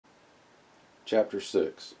Chapter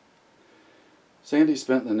 6. Sandy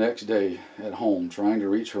spent the next day at home trying to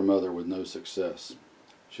reach her mother with no success.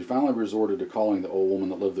 She finally resorted to calling the old woman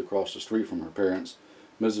that lived across the street from her parents,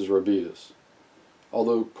 Mrs. Robidas.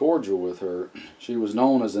 Although cordial with her, she was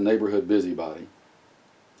known as a neighborhood busybody.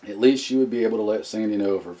 At least she would be able to let Sandy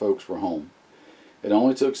know if her folks were home. It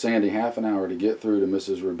only took Sandy half an hour to get through to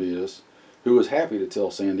Mrs. Robidas, who was happy to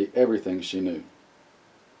tell Sandy everything she knew.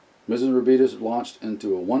 Mrs. Robidas launched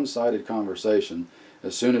into a one-sided conversation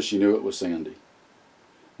as soon as she knew it was Sandy.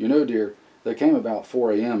 "You know, dear, they came about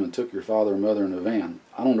 4 a.m. and took your father and mother in a van.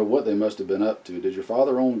 I don't know what they must have been up to. Did your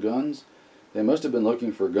father own guns? They must have been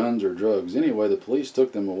looking for guns or drugs. Anyway, the police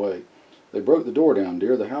took them away. They broke the door down,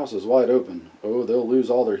 dear. The house is wide open. Oh, they'll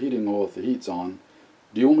lose all their heating oil if the heat's on.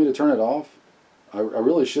 Do you want me to turn it off? I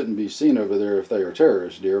really shouldn't be seen over there if they are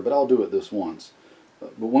terrorists, dear, but I'll do it this once.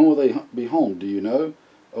 But when will they be home, do you know?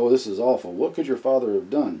 Oh, this is awful. What could your father have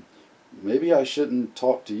done? Maybe I shouldn't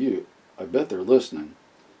talk to you. I bet they're listening.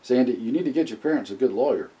 Sandy, you need to get your parents a good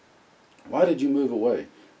lawyer. Why did you move away?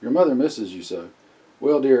 Your mother misses you so.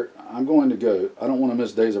 Well, dear, I'm going to go. I don't want to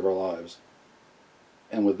miss days of our lives."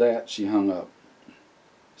 And with that, she hung up.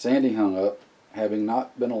 Sandy hung up, having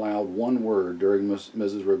not been allowed one word during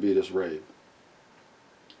Mrs. Robidas' rave.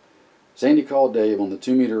 Sandy called Dave on the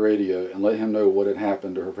 2-meter radio and let him know what had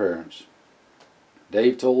happened to her parents.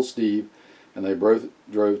 Dave told Steve, and they both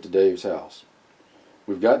drove to Dave's house.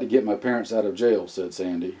 "We've got to get my parents out of jail," said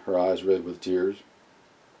Sandy, her eyes red with tears.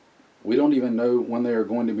 "We don't even know when they are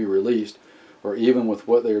going to be released, or even with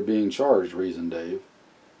what they are being charged," reasoned Dave.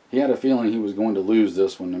 He had a feeling he was going to lose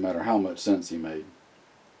this one no matter how much sense he made.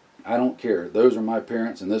 "I don't care. Those are my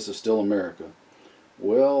parents, and this is still America."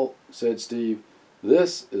 "Well," said Steve,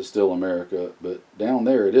 "this is still America, but down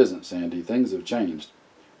there it isn't, Sandy. Things have changed."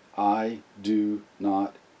 "I do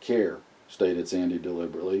not care," stated Sandy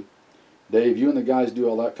deliberately. "Dave, you and the guys do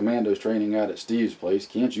all that commandos training out at Steve's place.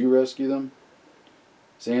 Can't you rescue them?"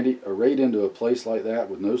 "Sandy, a raid into a place like that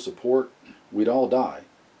with no support, we'd all die.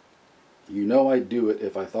 You know I'd do it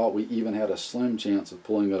if I thought we even had a slim chance of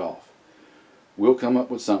pulling it off. We'll come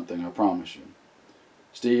up with something, I promise you.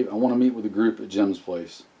 Steve, I want to meet with the group at Jim's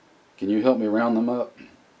place. Can you help me round them up?"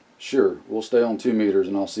 "Sure, we'll stay on 2 meters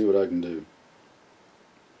and I'll see what I can do."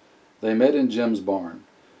 They met in Jim's barn.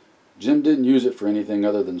 Jim didn't use it for anything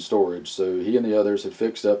other than storage, so he and the others had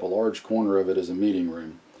fixed up a large corner of it as a meeting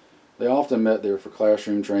room. They often met there for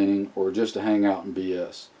classroom training or just to hang out and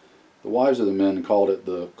BS. The wives of the men called it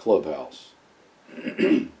the clubhouse.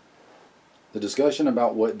 The discussion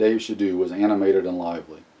about what Dave should do was animated and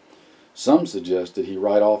lively. Some suggested he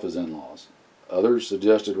write off his in-laws. Others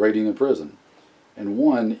suggested raiding a prison. And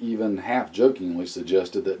one even half-jokingly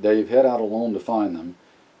suggested that Dave head out alone to find them,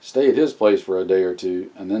 stay at his place for a day or two,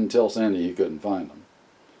 and then tell Sandy he couldn't find them.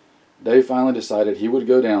 Dave finally decided he would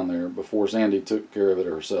go down there before Sandy took care of it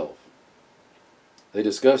herself. They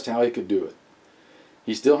discussed how he could do it.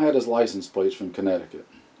 He still had his license plates from Connecticut,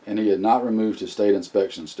 and he had not removed his state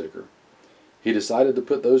inspection sticker. He decided to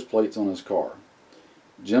put those plates on his car.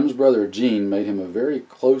 Jim's brother Gene made him a very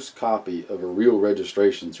close copy of a real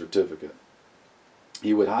registration certificate.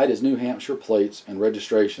 He would hide his New Hampshire plates and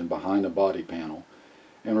registration behind a body panel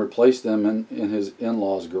and replace them in his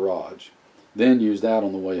in-laws' garage, then use that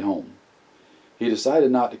on the way home. He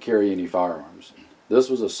decided not to carry any firearms. This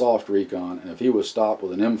was a soft recon, and if he was stopped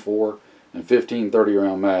with an M4 and 15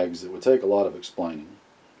 30-round mags, it would take a lot of explaining.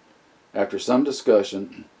 After some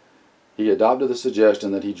discussion, he adopted the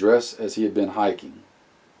suggestion that he dress as he had been hiking.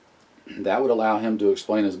 That would allow him to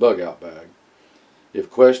explain his bug-out bag.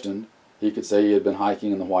 If questioned, he could say he had been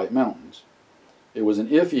hiking in the White Mountains. It was an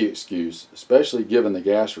iffy excuse, especially given the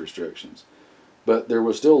gas restrictions, but there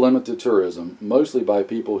was still limited tourism, mostly by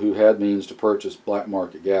people who had means to purchase black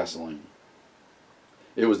market gasoline.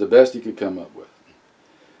 It was the best he could come up with.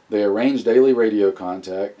 They arranged daily radio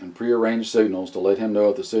contact and prearranged signals to let him know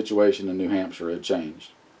if the situation in New Hampshire had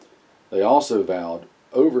changed. They also vowed,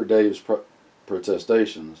 over Dave's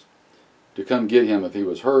protestations, to come get him if he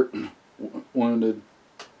was hurt, wounded,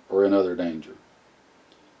 or in other danger.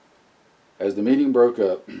 As the meeting broke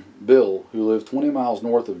up, Bill, who lived 20 miles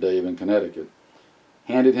north of Dave in Connecticut,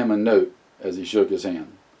 handed him a note as he shook his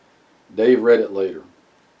hand. Dave read it later.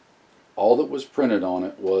 All that was printed on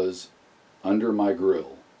it was, "Under my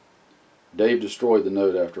grill." Dave destroyed the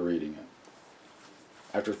note after reading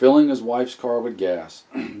it. After filling his wife's car with gas,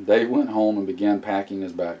 Dave went home and began packing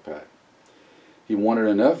his backpack. He wanted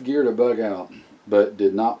enough gear to bug out, but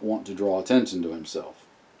did not want to draw attention to himself.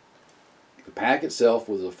 The pack itself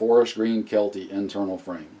was a forest green Kelty internal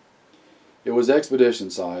frame. It was expedition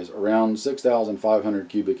size, around 6,500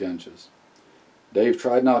 cubic inches. Dave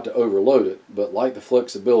tried not to overload it, but liked the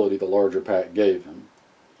flexibility the larger pack gave him.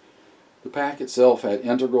 The pack itself had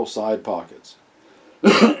integral side pockets.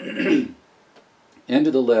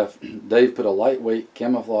 Into the left, Dave put a lightweight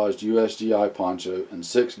camouflaged USGI poncho and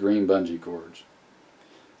 6 green bungee cords.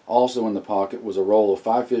 Also in the pocket was a roll of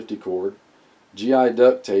 550 cord, GI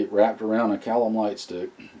duct tape wrapped around a Callum light stick,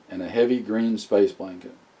 and a heavy green space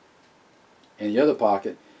blanket. In the other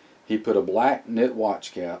pocket, he put a black knit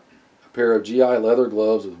watch cap, a pair of GI leather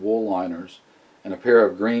gloves with wool liners, and a pair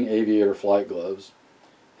of green aviator flight gloves,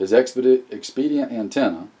 his Expedient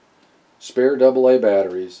antenna, spare AA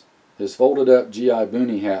batteries, his folded up GI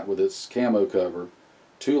boonie hat with its camo cover,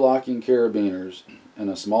 2 locking carabiners, and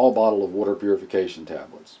a small bottle of water purification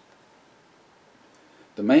tablets.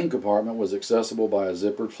 The main compartment was accessible by a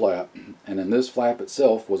zippered flap, and in this flap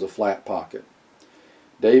itself was a flat pocket.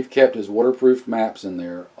 Dave kept his waterproofed maps in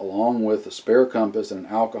there, along with a spare compass and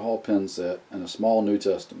an alcohol pen set and a small New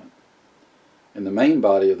Testament. In the main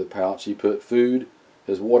body of the pouch he put food,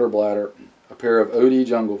 his water bladder, a pair of OD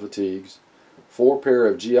jungle fatigues, 4 pair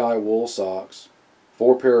of GI wool socks,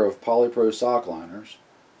 4 pair of Polypro sock liners,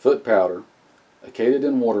 foot powder, a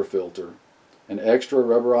Katadyn water filter, an extra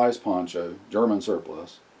rubberized poncho, German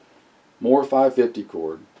surplus, more 550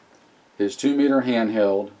 cord, his 2-meter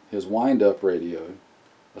handheld, his wind-up radio,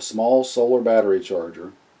 a small solar battery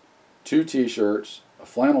charger, 2 t-shirts, a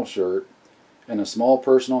flannel shirt, and a small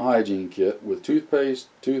personal hygiene kit with toothpaste,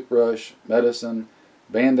 toothbrush, medicine,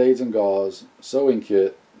 band-aids and gauze, sewing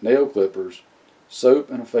kit, nail clippers, soap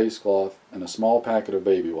and a face cloth, and a small packet of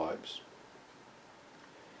baby wipes.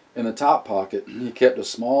 In the top pocket, he kept a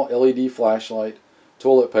small LED flashlight,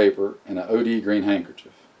 toilet paper, and an OD green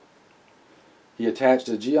handkerchief. He attached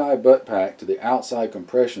a GI butt pack to the outside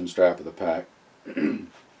compression strap of the pack.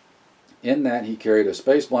 In that he carried a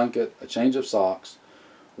space blanket, a change of socks,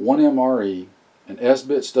 1 MRE, an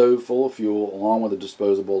S-bit stove full of fuel, along with a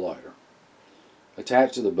disposable lighter.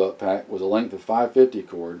 Attached to the butt pack was a length of 550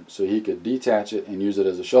 cord, so he could detach it and use it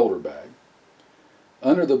as a shoulder bag.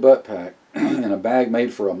 Under the butt pack, in a bag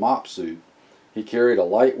made for a mop suit, he carried a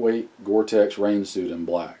lightweight Gore-Tex rain suit in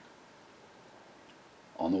black.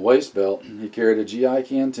 On the waist belt, he carried a GI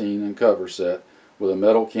canteen and cover set with a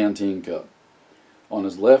metal canteen cup. On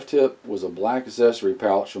his left hip was a black accessory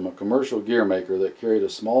pouch from a commercial gear maker that carried a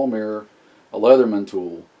small mirror, a Leatherman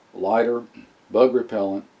tool, a lighter, bug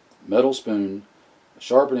repellent, metal spoon, a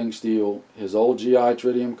sharpening steel, his old GI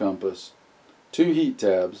tritium compass, 2 heat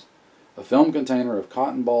tabs, a film container of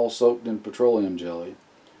cotton balls soaked in petroleum jelly,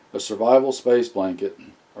 a survival space blanket,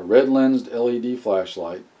 a red-lensed LED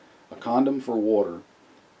flashlight, a condom for water,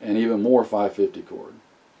 and even more 550 cord.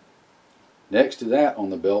 Next to that on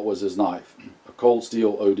the belt was his knife, a Cold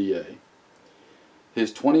Steel ODA.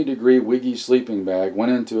 His 20-degree Wiggy sleeping bag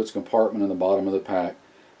went into its compartment in the bottom of the pack,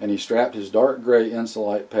 and he strapped his dark gray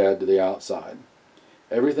Insulite pad to the outside.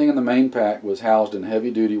 Everything in the main pack was housed in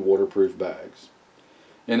heavy-duty waterproof bags.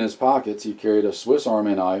 In his pockets he carried a Swiss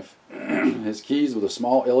Army knife, his keys with a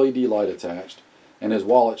small LED light attached, and his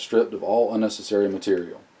wallet stripped of all unnecessary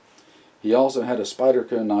material. He also had a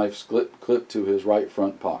Spyderco knife clipped to his right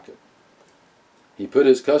front pocket. He put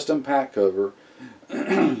his custom pack cover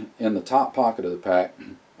in the top pocket of the pack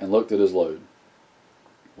and looked at his load.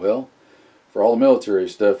 Well, for all the military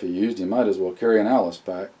stuff he used, he might as well carry an Alice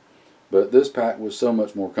pack, but this pack was so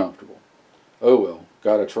much more comfortable. Oh well,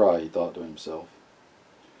 gotta try, he thought to himself.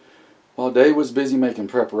 While Dave was busy making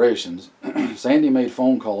preparations, Sandy made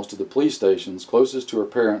phone calls to the police stations closest to her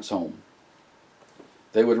parents' home.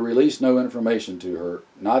 They would release no information to her,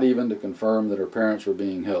 not even to confirm that her parents were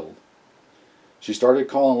being held. She started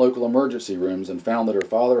calling local emergency rooms and found that her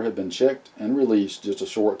father had been checked and released just a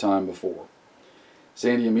short time before.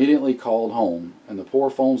 Sandy immediately called home, and the poor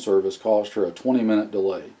phone service caused her a 20-minute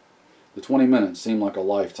delay. The 20 minutes seemed like a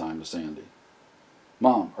lifetime to Sandy.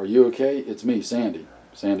 "Mom, are you okay? It's me, Sandy,"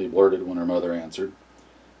 Sandy blurted when her mother answered.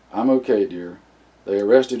 "I'm okay, dear. They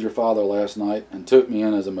arrested your father last night and took me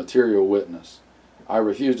in as a material witness. I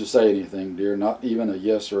refused to say anything, dear, not even a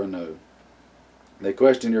yes or a no. They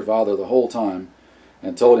questioned your father the whole time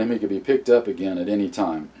and told him he could be picked up again at any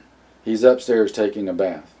time. He's upstairs taking a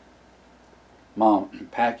bath." "Mom,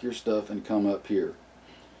 pack your stuff and come up here.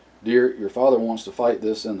 Dear, your father wants to fight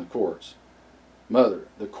this in the courts." "Mother,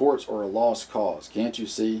 the courts are a lost cause. Can't you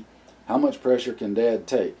see? How much pressure can Dad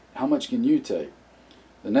take? How much can you take?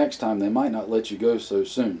 The next time they might not let you go so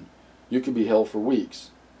soon. You could be held for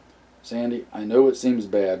weeks. Sandy, I know it seems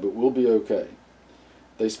bad, but we'll be okay."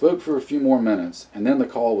 They spoke for a few more minutes, and then the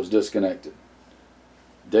call was disconnected.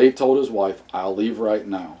 Dave told his wife, "I'll leave right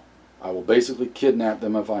now. I will basically kidnap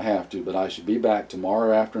them if I have to, but I should be back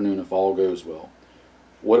tomorrow afternoon if all goes well.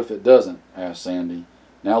 "What if it doesn't?" asked Sandy,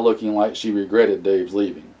 now looking like she regretted Dave's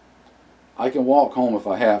leaving. "I can walk home if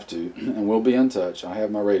I have to, and we'll be in touch. I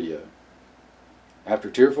have my radio." After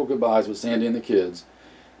tearful goodbyes with Sandy and the kids,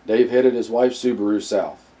 Dave headed his wife's Subaru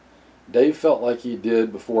south. Dave felt like he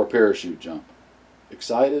did before a parachute jump.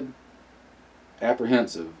 Excited,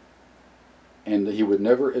 apprehensive, and he would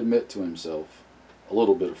never admit to himself, a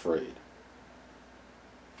little bit afraid.